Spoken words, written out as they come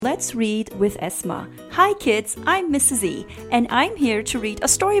Let's read with Esma. Hi kids, I'm Mrs. E, and I'm here to read a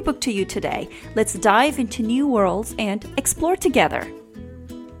storybook to you today. Let's dive into new worlds and explore together.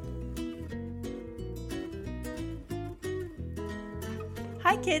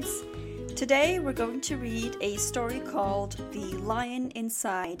 Hi kids, today we're going to read a story called The Lion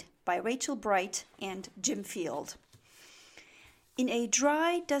Inside by Rachel Bright and Jim Field. In a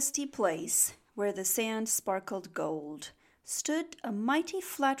dry, dusty place where the sand sparkled gold, stood a mighty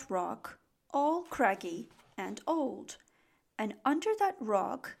flat rock, all craggy and old. And under that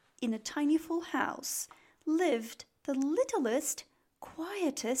rock, in a tiny full house, lived the littlest,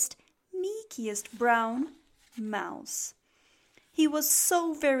 quietest, meekest brown mouse. He was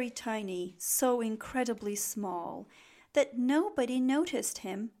so very tiny, so incredibly small, that nobody noticed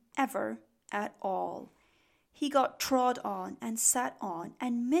him ever at all. He got trod on and sat on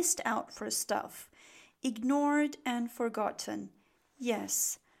and missed out for stuff, ignored and forgotten.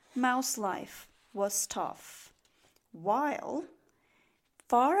 Yes, mouse life was tough. While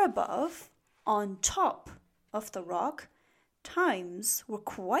far above, on top of the rock, times were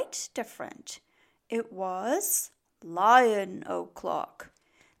quite different. It was Lion O'Clock.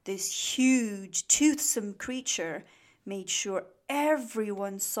 This huge, toothsome creature made sure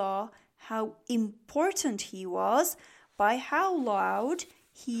everyone saw how important he was by how loud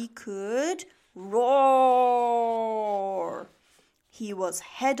he could roar. He was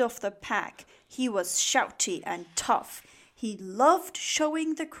head of the pack. He was shouty and tough. He loved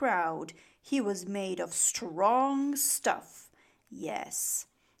showing the crowd he was made of strong stuff. Yes,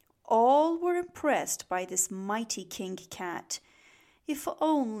 all were impressed by this mighty king cat. If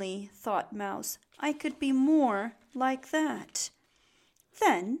only, thought Mouse, I could be more like that.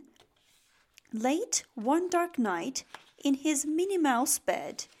 Then, late one dark night, in his Minnie Mouse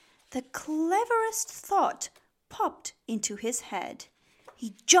bed, the cleverest thought popped into his head.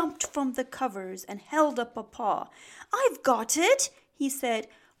 He jumped from the covers and held up a paw. I've got it, he said.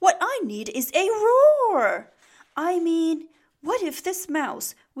 What I need is a roar. I mean, what if this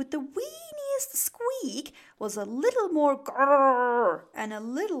mouse with the weeniest squeak was a little more grrr and a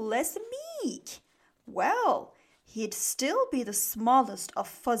little less meek? Well, he'd still be the smallest of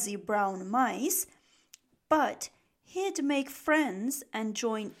fuzzy brown mice, but he'd make friends and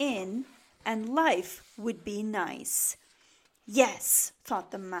join in, and life would be nice. Yes,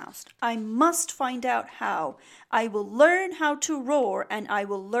 thought the mouse, I must find out how. I will learn how to roar, and I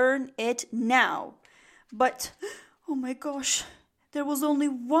will learn it now. But, oh my gosh, there was only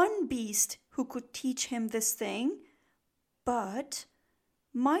one beast who could teach him this thing, but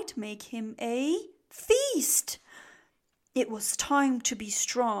might make him a feast. It was time to be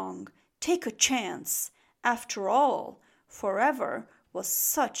strong, take a chance. After all, forever was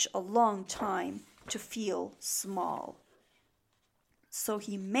such a long time to feel small. So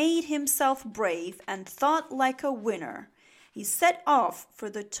he made himself brave and thought like a winner. He set off for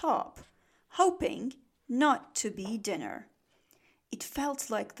the top, hoping not to be dinner. It felt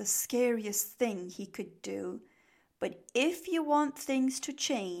like the scariest thing he could do. But if you want things to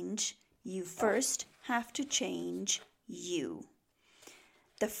change, you first have to change you.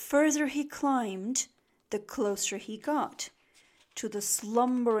 The further he climbed, the closer he got to the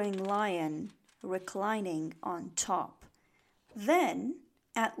slumbering lion reclining on top. Then,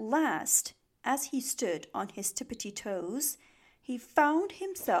 at last, as he stood on his tippity toes, he found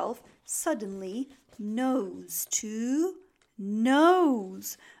himself suddenly nose to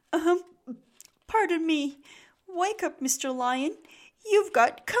nose. Pardon me. Wake up, Mr. Lion. You've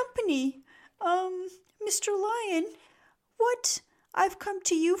got company. Mr. Lion, what I've come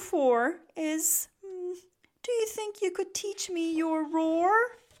to you for is, do you think you could teach me your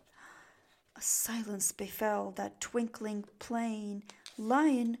roar? A silence befell that twinkling plain.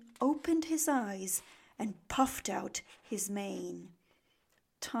 Lion opened his eyes and puffed out his mane.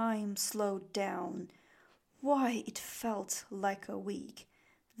 Time slowed down. Why, it felt like a week.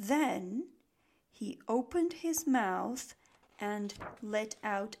 Then he opened his mouth and let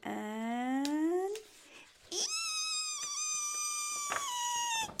out an eek.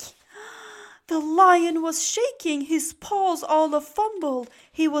 The lion was shaking, his paws all a-fumble.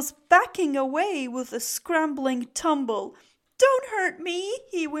 He was backing away with a scrambling tumble. Don't hurt me,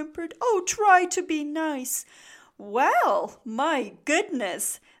 he whimpered. Oh, try to be nice. Well, my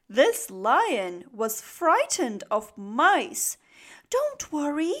goodness, this lion was frightened of mice. Don't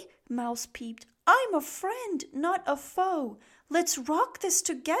worry, Mouse peeped. I'm a friend, not a foe. Let's rock this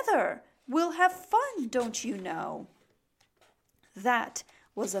together. We'll have fun, don't you know? That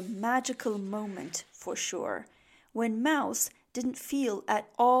was a magical moment for sure, when Mouse didn't feel at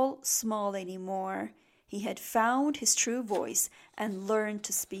all small anymore. He had found his true voice and learned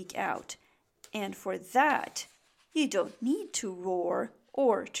to speak out. And for that, you don't need to roar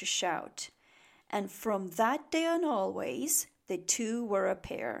or to shout. And from that day on always, the two were a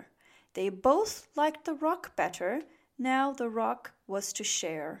pair. They both liked the rock better. Now the rock was to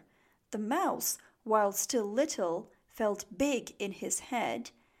share. The mouse, while still little, felt big in his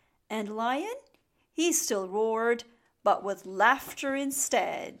head. And Lion, he still roared, but with laughter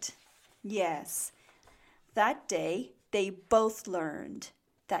instead. Yes, that day they both learned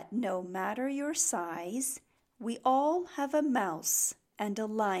that no matter your size, we all have a mouse and a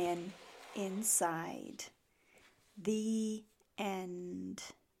lion inside. The end.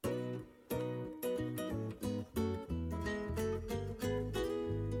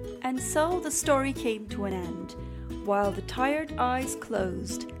 And so the story came to an end. While the tired eyes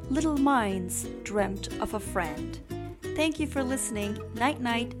closed, little minds dreamt of a friend. Thank you for listening. Night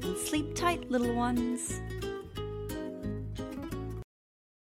night and sleep tight, little ones.